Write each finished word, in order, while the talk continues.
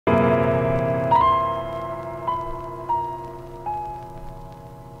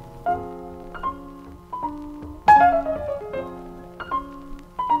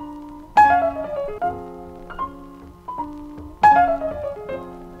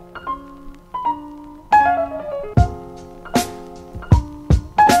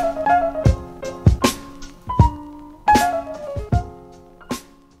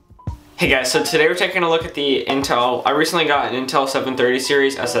Hey guys, so today we're taking a look at the Intel. I recently got an Intel 730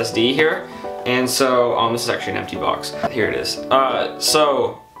 series SSD here, and so this is actually an empty box. Here it is.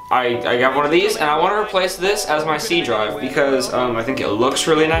 So I got one of these, and I want to replace this as my C drive because I think it looks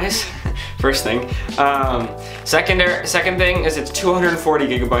really nice. First thing. Second thing is it's 240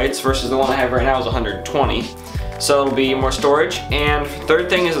 gigabytes versus the one I have right now is 120. So it'll be more storage. And third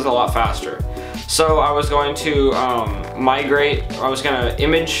thing is it's a lot faster. So I was going to I was going to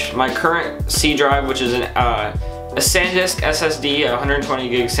image my current C drive, which is a Sandisk SSD, a 120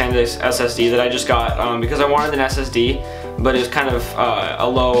 gig Sandisk SSD that I just got because I wanted an SSD, but it was kind of a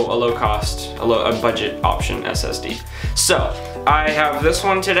low cost, a budget option SSD. So I have this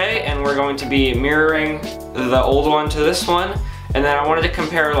one today, and we're going to be mirroring the old one to this one, and then I wanted to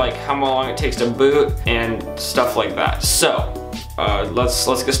compare like how long it takes to boot and stuff like that. So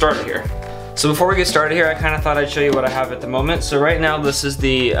let's get started here. So before we get started here, I kind of thought I'd show you what I have at the moment. So right now this is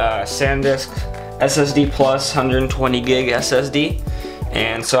the Sandisk SSD PLUS 120 gig SSD,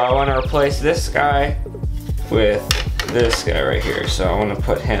 and so I want to replace this guy with this guy right here. So I want to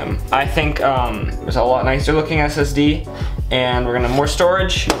put him. I think it's a lot nicer looking SSD, and we're gonna have more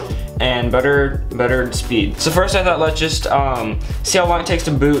storage and better speed. So first I thought let's just see how long it takes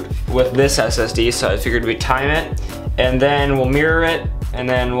to boot with this SSD. So I figured we'd time it, and then we'll mirror it, and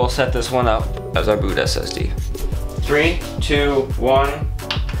then we'll set this one up as our boot SSD. 3, 2, 1.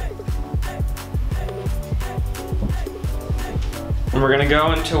 And we're gonna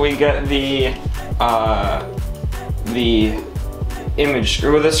go until we get the image,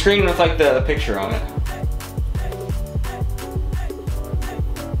 or with a screen with like the picture on it.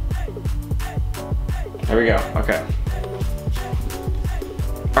 There we go, okay.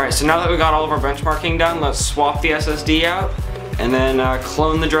 Alright, so now that we got all of our benchmarking done, let's swap the SSD out, and then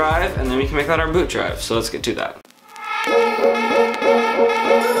clone the drive, and then we can make that our boot drive. So let's get to that.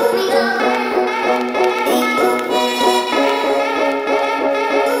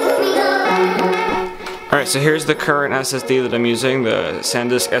 Alright, so here's the current SSD that I'm using, the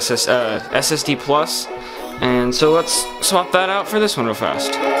Sandisk SSD PLUS. And so let's swap that out for this one real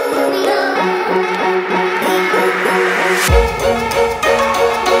fast.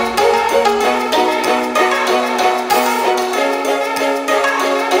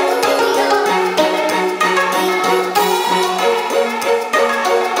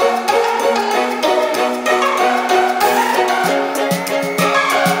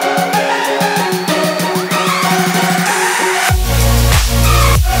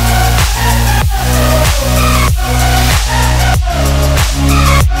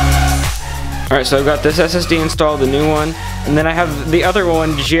 Alright, so I've got this SSD installed, the new one, and then I have the other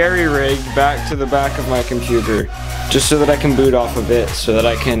one jerry-rigged back to the back of my computer, just so that I can boot off of it, so that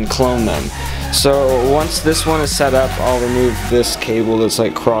I can clone them. So once this one is set up, I'll remove this cable that's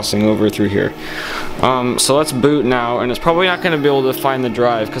like crossing over through here. So let's boot now, and it's probably not going to be able to find the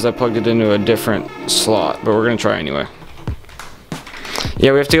drive because I plugged it into a different slot, but we're going to try anyway.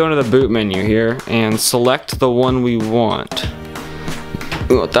 Yeah, we have to go into the boot menu here and select the one we want.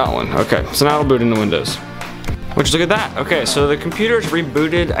 We want that one. Okay, so now it'll boot into Windows. Which, look at that. Okay, so the computer's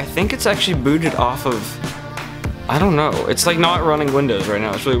rebooted. I think it's actually booted off of, I don't know. It's like not running Windows right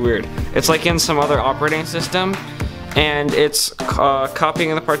now. It's really weird. It's like in some other operating system, and it's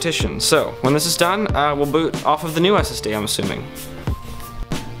copying the partition. So when this is done, we'll boot off of the new SSD, I'm assuming.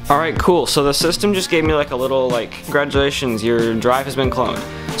 Alright, cool. So the system just gave me like a little like, congratulations, your drive has been cloned.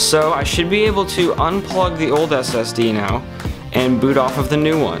 So I should be able to unplug the old SSD now and boot off of the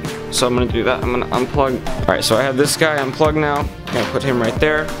new one. So I'm gonna do that. I'm gonna unplug. Alright, so I have this guy unplugged now. I'm gonna put him right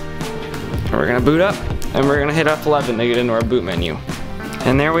there. And we're gonna boot up, and we're gonna hit F11 to get into our boot menu.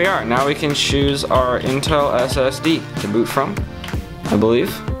 And there we are. Now we can choose our Intel SSD to boot from, I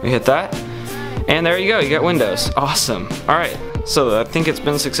believe. We hit that. And there you go, you get Windows. Awesome. Alright, so I think it's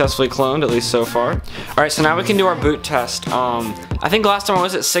been successfully cloned, at least so far. Alright, so now we can do our boot test. I think last time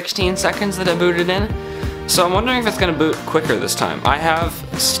was it 16 seconds that it booted in? So I'm wondering if it's going to boot quicker this time. I have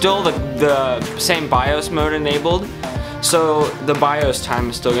still the same BIOS mode enabled, so the BIOS time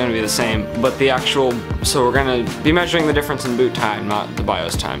is still going to be the same, but the actual, so we're going to be measuring the difference in boot time, not the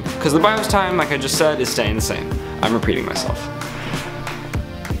BIOS time. Because the BIOS time, like I just said, is staying the same. I'm repeating myself.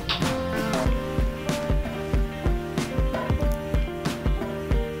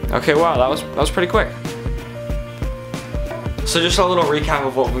 Okay, wow, that was pretty quick. So just a little recap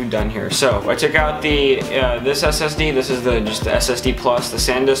of what we've done here. So I took out the this SSD. This is just the SSD Plus, the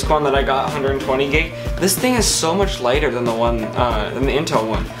SanDisk one that I got, 120 gig. This thing is so much lighter than the one than the Intel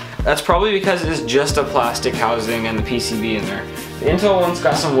one. That's probably because it is just a plastic housing and the PCB in there. The Intel one's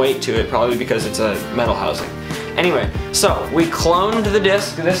got some weight to it, probably because it's a metal housing. Anyway, so we cloned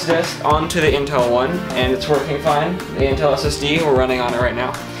this disk onto the Intel one, and it's working fine. The Intel SSD, we're running on it right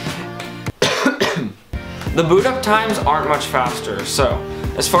now. The boot up times aren't much faster, so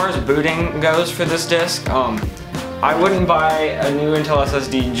as far as booting goes for this disk, I wouldn't buy a new Intel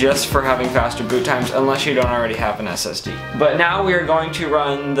SSD just for having faster boot times unless you don't already have an SSD. But now we are going to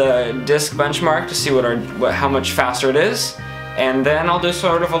run the disk benchmark to see how much faster it is, and then I'll do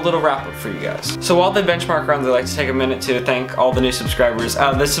sort of a little wrap up for you guys. So while the benchmark runs, I'd like to take a minute to thank all the new subscribers.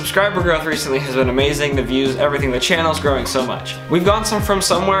 The subscriber growth recently has been amazing, the views, everything. The channel's growing so much. We've gone from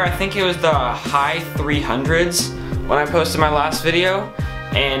somewhere, I think it was the high 300s when I posted my last video,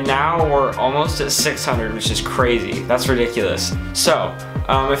 and now we're almost at 600, which is crazy. That's ridiculous. So,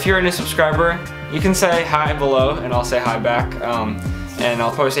 if you're a new subscriber, you can say hi below, and I'll say hi back. And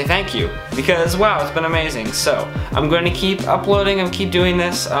I'll probably say thank you, because wow, it's been amazing. So I'm going to keep uploading and keep doing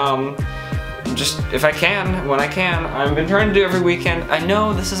this, just if I can, when I can. I've been trying to do every weekend. I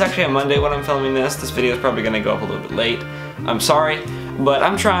know this is actually a Monday when I'm filming this. This video is probably going to go up a little bit late. I'm sorry, but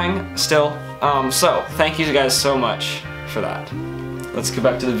I'm trying still. So thank you guys so much for that. Let's get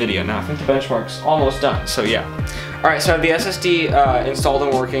back to the video now. I think the benchmark's almost done, so yeah. Alright, so I have the SSD installed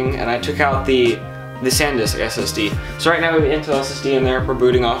and working, and I took out the Sandisk SSD. So right now we have Intel SSD in there, we're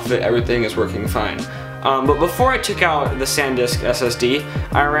booting off of it, everything is working fine. But before I took out the Sandisk SSD,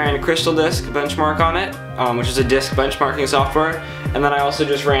 I ran Crystal Disk Benchmark on it, which is a disk benchmarking software, and then I also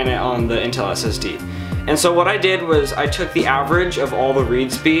just ran it on the Intel SSD. And so what I did was I took the average of all the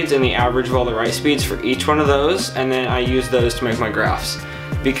read speeds and the average of all the write speeds for each one of those, and then I used those to make my graphs.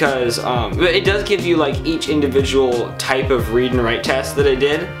 Because it does give you like each individual type of read and write test that it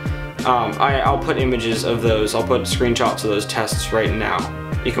did. I'll put images of those, I'll put screenshots of those tests right now.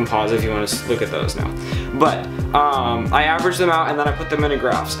 You can pause if you want to look at those now. But I averaged them out and then I put them into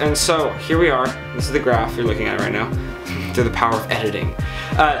graphs. And so here we are, this is the graph you're looking at right now, through the power of editing.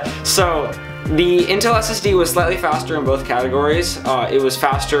 So the Intel SSD was slightly faster in both categories. It was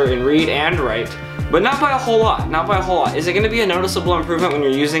faster in read and write, but not by a whole lot, not by a whole lot. Is it going to be a noticeable improvement when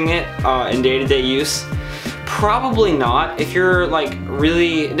you're using it in day-to-day use? Probably not. If you're like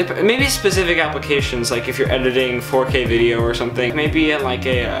really, maybe specific applications, like if you're editing 4K video or something, maybe in like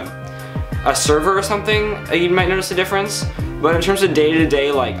a server or something, you might notice a difference. But in terms of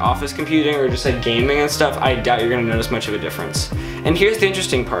day-to-day like office computing or just like gaming and stuff, I doubt you're gonna notice much of a difference. And here's the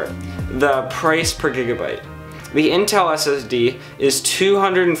interesting part, the price per gigabyte. The Intel SSD is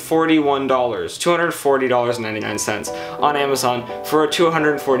 $241, $240.99 on Amazon for a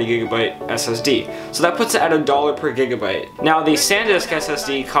 240 gigabyte SSD. So that puts it at $1 per gigabyte. Now the Sandisk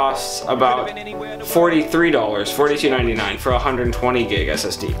SSD costs about $43, $42.99 for a 120 gig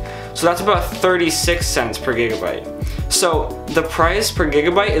SSD. So that's about 36 cents per gigabyte. So the price per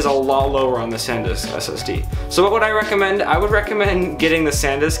gigabyte is a lot lower on the Sandisk SSD. So what would I recommend? I would recommend getting the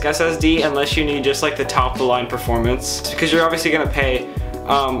Sandisk SSD unless you need just like the top of the line performance, because you're obviously going to pay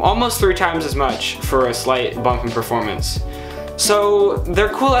almost 3 times as much for a slight bump in performance. So they're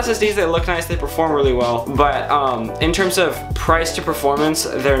cool SSDs, they look nice, they perform really well, but in terms of price to performance,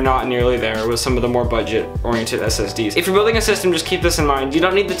 they're not nearly there with some of the more budget-oriented SSDs. If you're building a system, just keep this in mind. You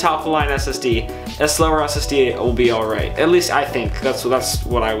don't need the top-of-the-line SSD. A slower SSD will be alright. At least I think. That's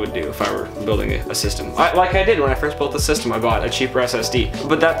what I would do if I were building a system. Like I did when I first built the system, I bought a cheaper SSD.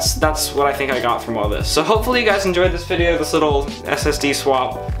 But that's what I think I got from all this. So hopefully you guys enjoyed this video, this little SSD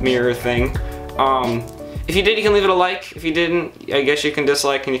swap mirror thing. If you did, you can leave it a like. If you didn't, I guess you can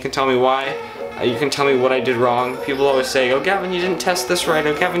dislike and you can tell me why. You can tell me what I did wrong. People always say, oh Gavin, you didn't test this right.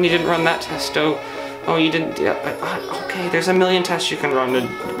 Oh Gavin, you didn't run that test. Oh you didn't, yeah, okay, there's a million tests you can run to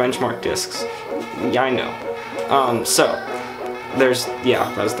benchmark disks. Yeah, I know. So,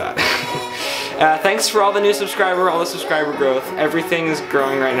 that's that. Thanks for all the new all the subscriber growth. Everything is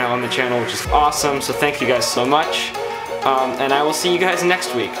growing right now on the channel, which is awesome. So thank you guys so much. And I will see you guys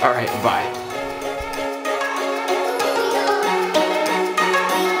next week. Alright, bye.